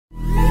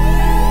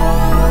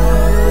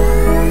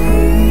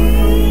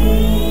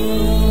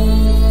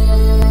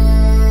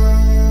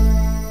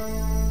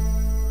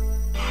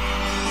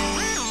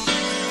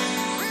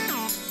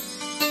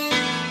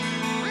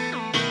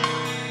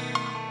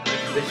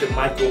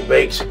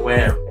Bakes,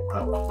 man.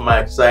 My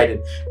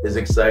excited is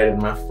excited.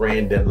 My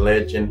friend and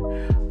legend,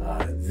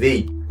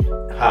 the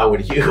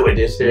Howard Hewett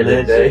is here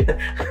today.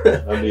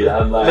 I mean,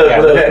 I'm like,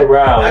 look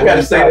around. I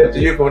gotta say that to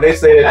you, but when they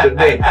say that to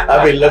me,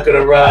 I be looking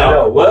around. I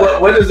know.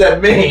 What does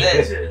that mean?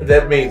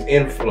 That means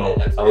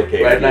influence.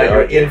 Okay. Right now,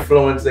 you're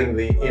influencing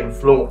the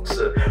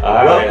influencer.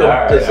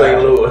 Welcome to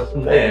St. Louis,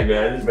 man.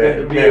 Man, it's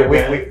good to be here,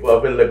 man.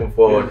 I've been looking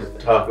forward to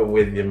talking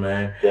with you,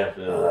 man.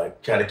 Definitely.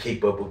 Trying to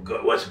keep up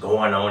with what's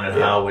going on in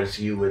Howard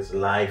Hewitt's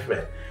life.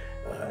 And,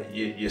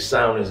 you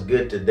sound as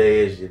good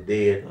today as you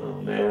did.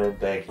 Oh man,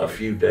 thank you. A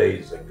few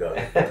days ago.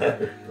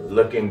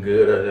 Looking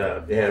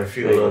good. They had a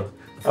few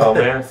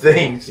little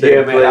things.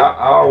 Yeah, man. I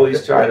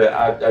always try to.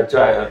 I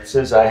try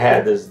since I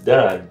had this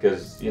done,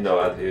 because you know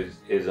I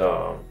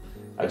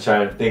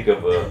try to think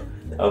of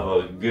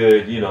a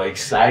good, you know,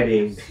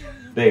 exciting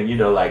thing. You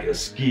know, like a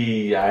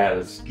ski. I had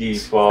a ski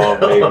fall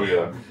maybe,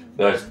 or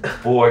there's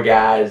 4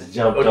 guys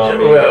jumped on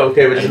me. Well,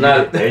 okay, but it's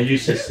not. And you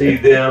should see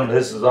them.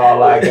 This is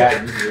all I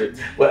got.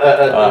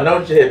 Well,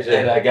 no,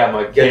 and I got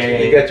my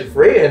cane. You got your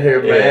friend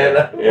here,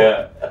 man.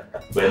 Yeah.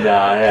 But no,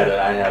 I had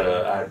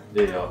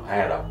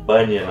a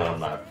bunion on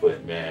my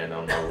foot, man,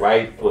 on my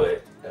right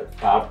foot that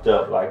popped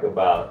up like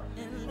about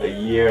a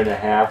year and a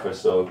half or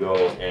so ago,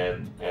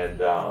 and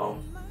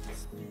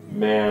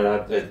man,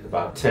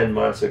 about 10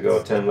 months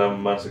ago, 10,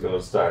 11 months ago,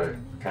 it started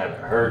kind of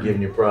hurting.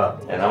 Giving you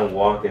problems. And I'm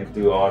walking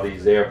through all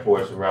these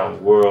airports around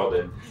the world,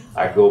 and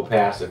I go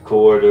past a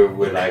corridor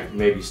where like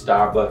maybe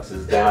Starbucks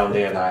is down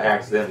there, and I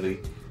accidentally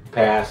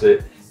pass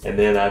it. And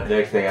then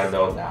next thing I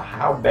know, now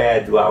how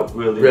bad do I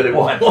really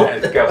want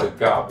that cup of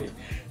coffee?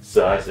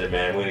 So I said,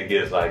 man, when it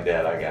gets like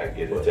that, I gotta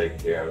get it taken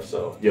care of.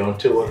 So you on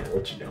tour?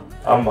 What you doing?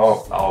 I'm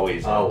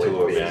always on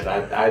tour, man.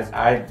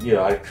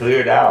 I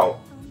cleared out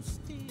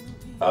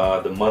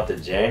the month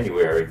of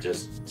January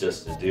just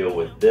to deal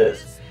with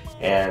this.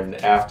 And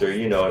after,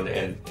 you know,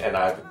 and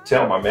I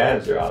tell my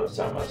manager all the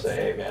time, I say,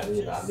 hey man,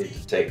 you know, I need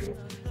to take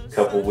a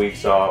couple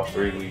weeks off,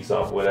 3 weeks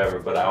off, whatever.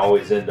 But I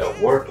always end up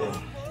working.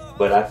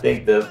 But I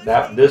think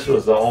that this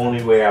was the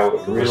only way I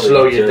would really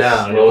slow you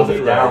down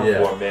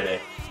for a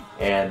minute,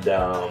 and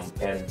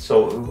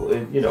so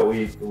you know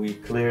we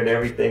cleared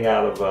everything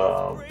out of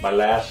my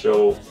last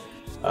show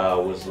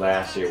was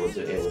last year.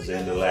 It was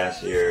end of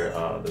last year,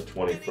 the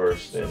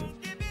 21st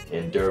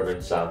in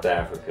Durban, South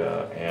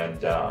Africa, and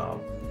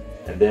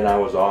then I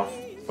was off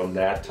from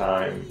that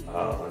time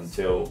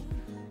until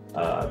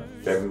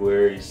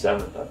February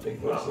 7th, I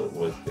think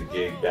was the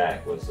gig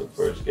back, was the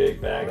first gig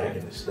back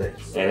in the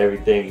States. And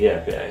everything,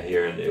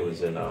 here, and it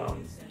was in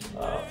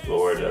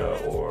Florida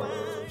or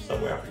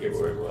somewhere, I forget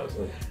where it was.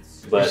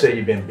 But you say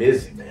you've been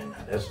busy, man.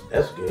 That's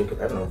good,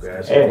 because I know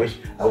guys. Hey,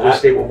 I wish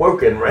they were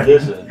working, right?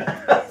 Listen,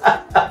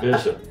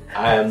 Bishop,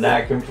 I am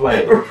not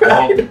complaining.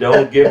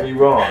 Don't get me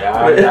wrong.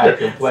 I'm not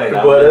complaining.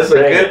 Well, that's a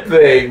good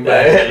thing,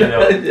 man. You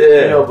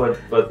know,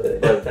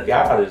 but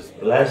God has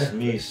blessed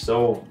me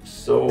so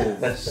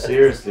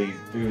seriously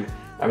through.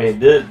 I mean,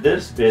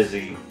 this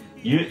busy.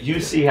 You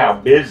see how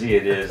busy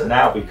it is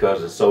now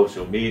because of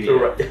social media,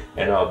 right.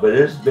 But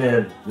it's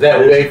been that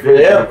way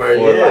forever,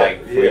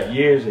 for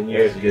years and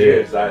years and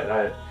years.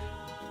 I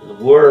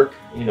work,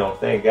 you know,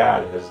 thank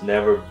God, has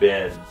never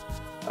been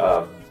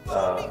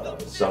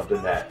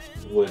something that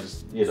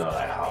was, you know,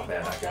 like, oh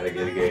man, I gotta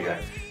get a gig.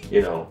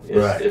 You know,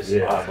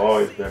 I've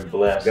always been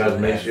blessed. Gotta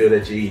make sure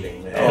that you're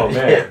eating, man. Oh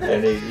man,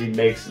 and he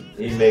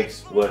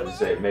makes what to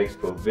say, makes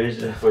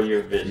provision for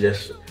your vision.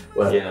 Yes, sir.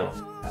 Well, you know.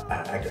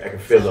 I can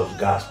feel those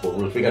gospel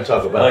roots. We're going to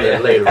talk about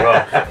that later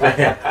on.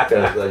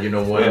 Because, you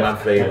know, one of my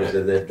favorites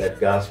is that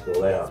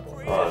gospel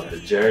album. The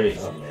Journey.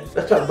 Oh, man.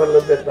 Let's talk about a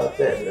little bit about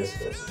that. Let's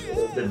a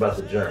little bit about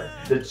the journey.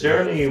 The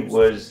journey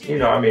was, you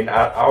know, I mean,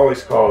 I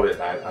always called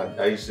it,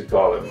 I used to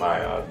call it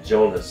my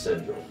Jonah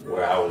syndrome,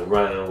 where I was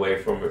running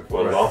away from it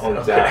for a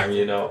long time,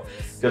 you know.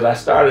 Because I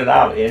started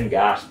out in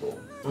gospel,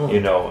 you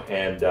know,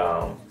 and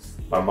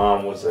my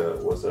mom was a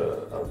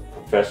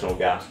professional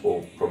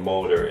gospel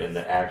promoter in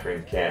the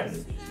Akron,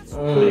 Canton,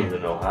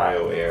 Cleveland,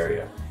 Ohio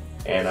area,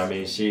 and I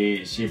mean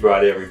she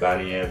brought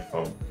everybody in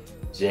from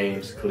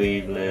James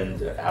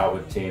Cleveland,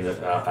 Albertina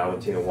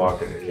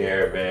Walker, the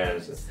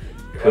Caravans,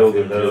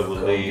 Pilgrim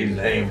Jubilees,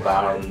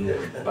 Bowling,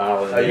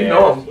 you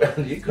know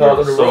them. You call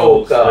them the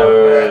roll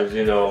call,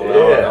 you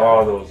know,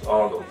 all those.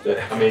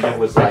 I mean, it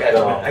was like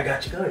I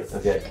got you good.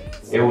 Okay,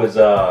 it was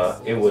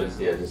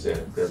just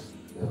because.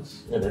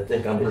 And I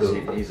think I'm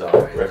good. He's all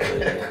right.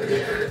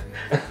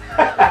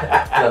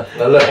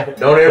 Now look,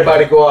 don't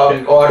everybody go out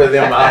and order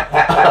them a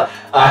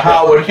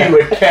Howard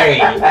Hewett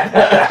cane.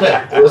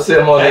 We'll see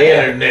them on the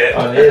internet.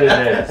 On the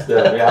internet and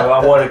stuff. Yeah,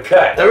 I want to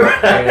cut.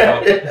 Right. You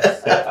know?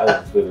 I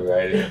was put it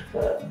right in.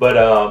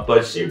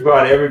 But she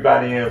brought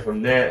everybody in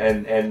from there,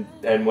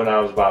 and when I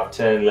was about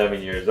 10, 11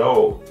 years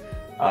old,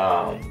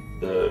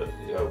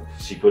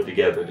 she put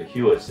together the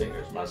Hewett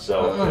singers,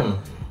 myself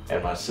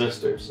and my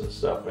sisters and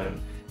stuff,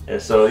 and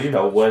so, you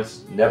know,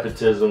 once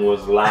nepotism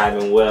was alive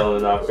and well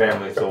in our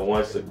family, so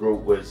once the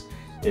group was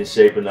in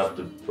shape enough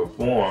to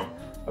perform,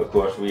 of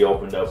course, we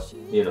opened up,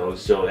 you know,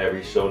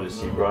 every show that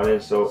she brought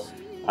in. So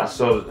I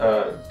sort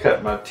of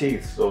cut my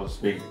teeth, so to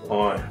speak,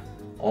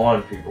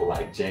 on people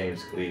like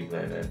James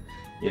Cleveland and,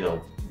 you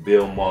know,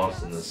 Bill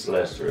Moss and the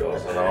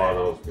Celestials and all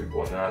those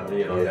people. And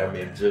you know, I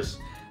mean, just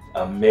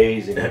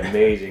amazing.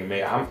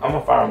 I'm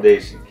a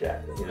foundation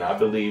cat. You know, I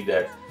believe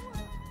that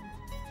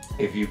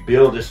if you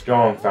build a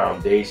strong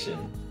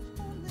foundation,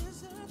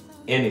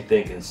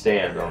 anything can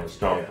stand on a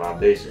strong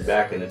foundation.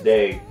 Back in the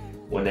day,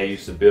 when they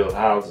used to build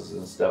houses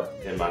and stuff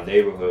in my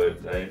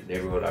neighborhood, the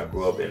neighborhood I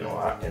grew up in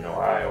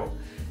Ohio,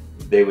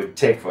 they would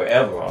take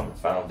forever on the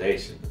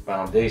foundation. The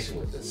foundation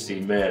with the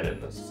cement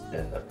and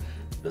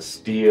the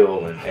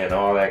steel and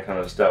all that kind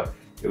of stuff.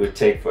 It would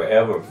take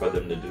forever for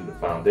them to do the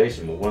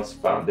foundation. But once the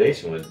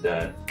foundation was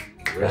done,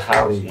 the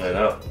house went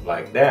up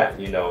like that,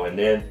 you know, and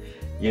then,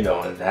 you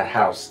know, and that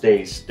house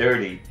stayed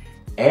sturdy.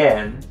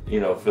 And, you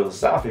know,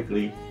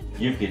 philosophically,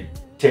 you could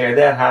tear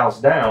that house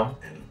down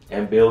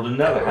and build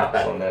another house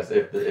on that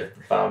if the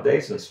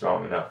foundation's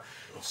strong enough.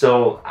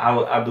 So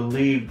I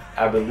believe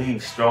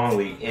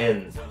strongly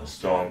in a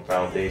strong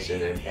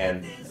foundation,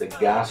 and the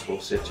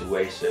gospel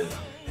situation,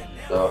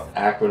 the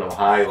Akron,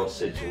 Ohio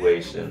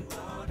situation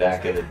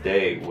back in the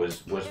day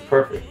was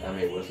perfect. I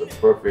mean, it was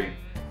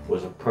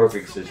a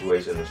perfect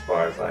situation as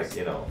far as, like,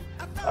 you know,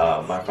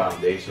 my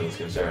foundation was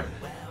concerned.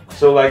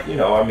 So, like, you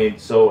know, I mean,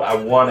 so I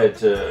wanted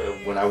to,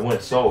 when I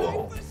went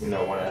solo, you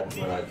know, when I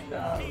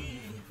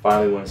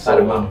finally went solo.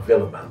 How did Mama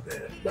feel about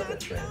that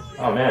transition?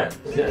 Oh man,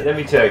 let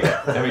me tell you,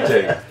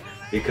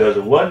 because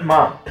it wasn't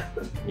Mama,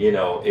 you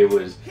know, it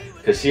was,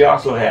 because she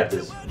also had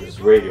this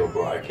radio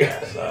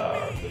broadcast,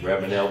 the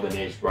Reverend Elvin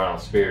H. Brown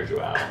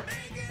Spiritual Hour,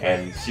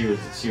 and she was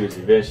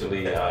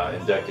eventually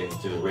inducted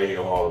into the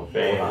Radio Hall of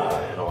Fame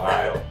in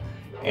Ohio,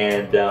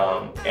 and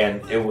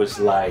it was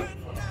like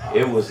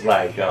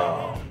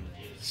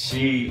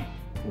she,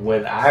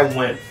 when I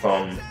went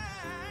from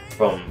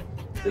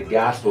the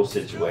gospel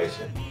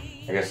situation,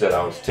 like I said,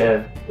 I was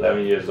 10,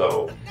 11 years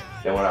old.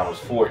 Then when I was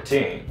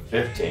 14,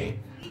 15,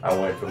 I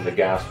went from the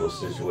gospel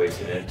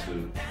situation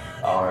into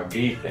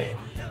R&B thing.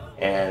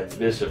 And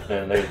Bishop,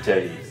 man, let me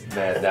tell you,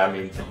 man, I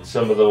mean,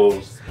 some of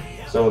those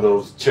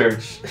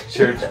church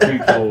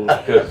people,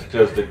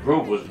 because the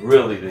group was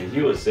really, the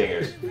Hewett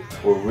Singers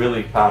were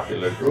really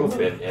popular group,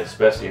 and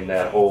especially in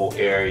that whole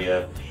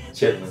area,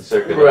 Chitlin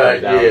Circuit,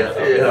 right?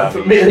 Down, I'm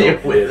familiar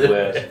with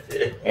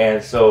it.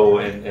 And so,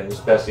 and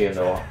especially in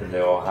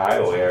the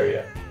Ohio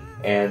area,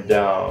 and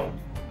I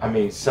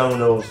mean, some of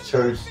those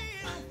church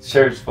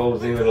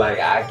folks, they were like,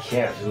 I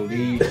can't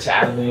believe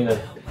Catalina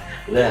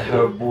let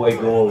her boy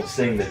go and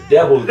sing the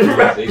devil's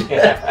music,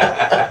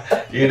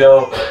 you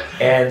know.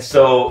 And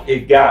so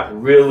it got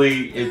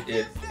really,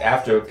 it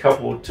after a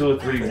couple, 2 or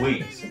 3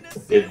 weeks,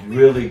 it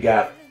really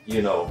got,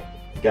 you know,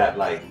 got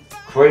like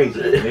crazy.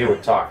 They were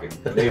talking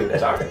a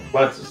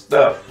bunch of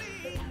stuff.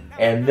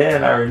 And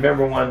then I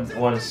remember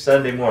one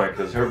Sunday morning,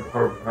 because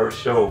her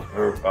show,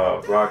 her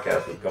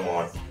broadcast would come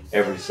on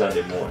every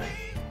Sunday morning.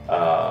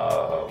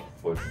 I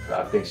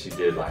think she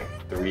did like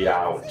 3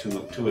 hours,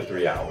 2 or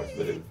 3 hours,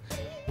 but it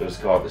was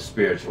called the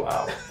Spiritual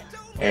Hour.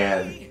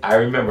 And I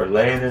remember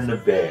laying in the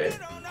bed,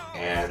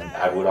 and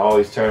I would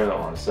always turn it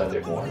on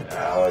Sunday morning.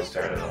 I always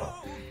turn it on.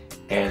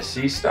 And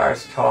she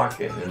starts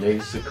talking, and they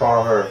used to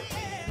call her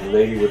the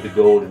lady with the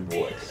golden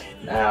voice.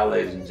 Now,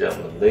 ladies and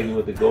gentlemen, the lady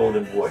with the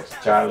golden voice,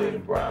 Charlie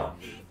and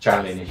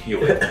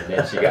Hewett, and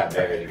then she got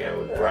married again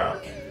with Brown.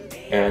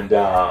 And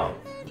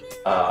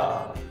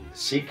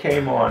she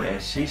came on and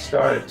she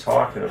started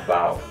talking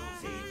about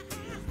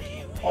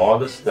all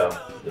the stuff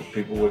that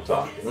people were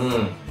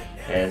talking.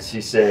 And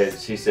she said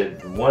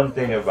one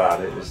thing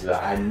about it is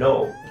that I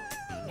know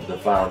the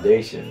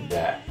foundation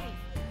that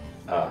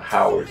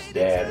Howard's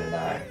dad and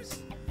I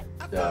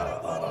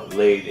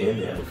laid in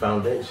him. The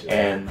foundation.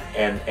 And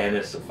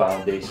it's the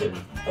foundation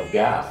of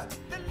God.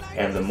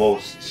 And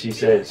she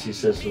said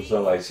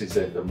something like,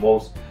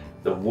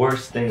 the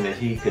worst thing that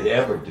he could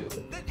ever do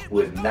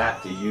would be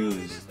not to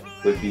use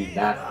the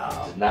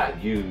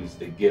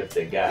gift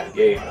that God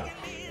gave him.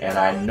 And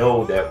I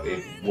know that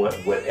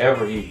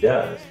whatever he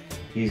does,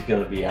 he's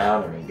going to be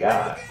honoring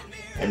God.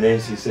 And then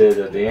she said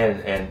at the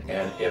end,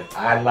 and if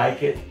I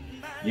like it,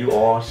 you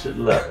all should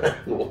love it.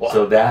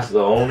 So that's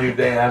the only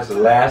thing, that's the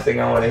last thing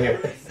I want to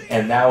hear.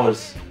 And that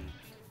was,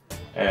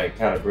 and it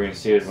kind of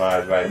brings tears to my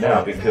eyes right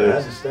now,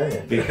 because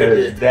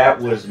that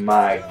was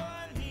my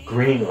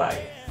green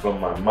light from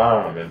my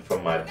mom and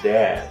from my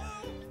dad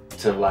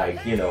to,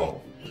 like, you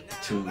know,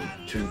 to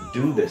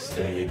do this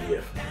thing,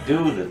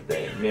 do the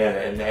thing,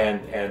 man,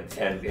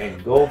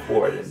 and go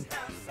for it,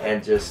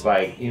 and just,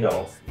 like, you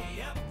know,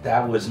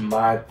 that was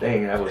my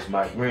thing, that was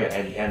my green,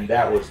 and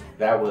that was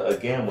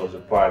again was a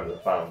part of the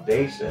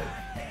foundation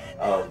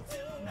of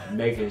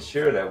making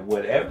sure that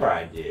whatever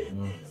I did,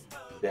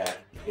 that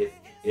it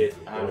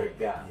honored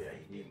God. I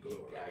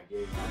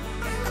gave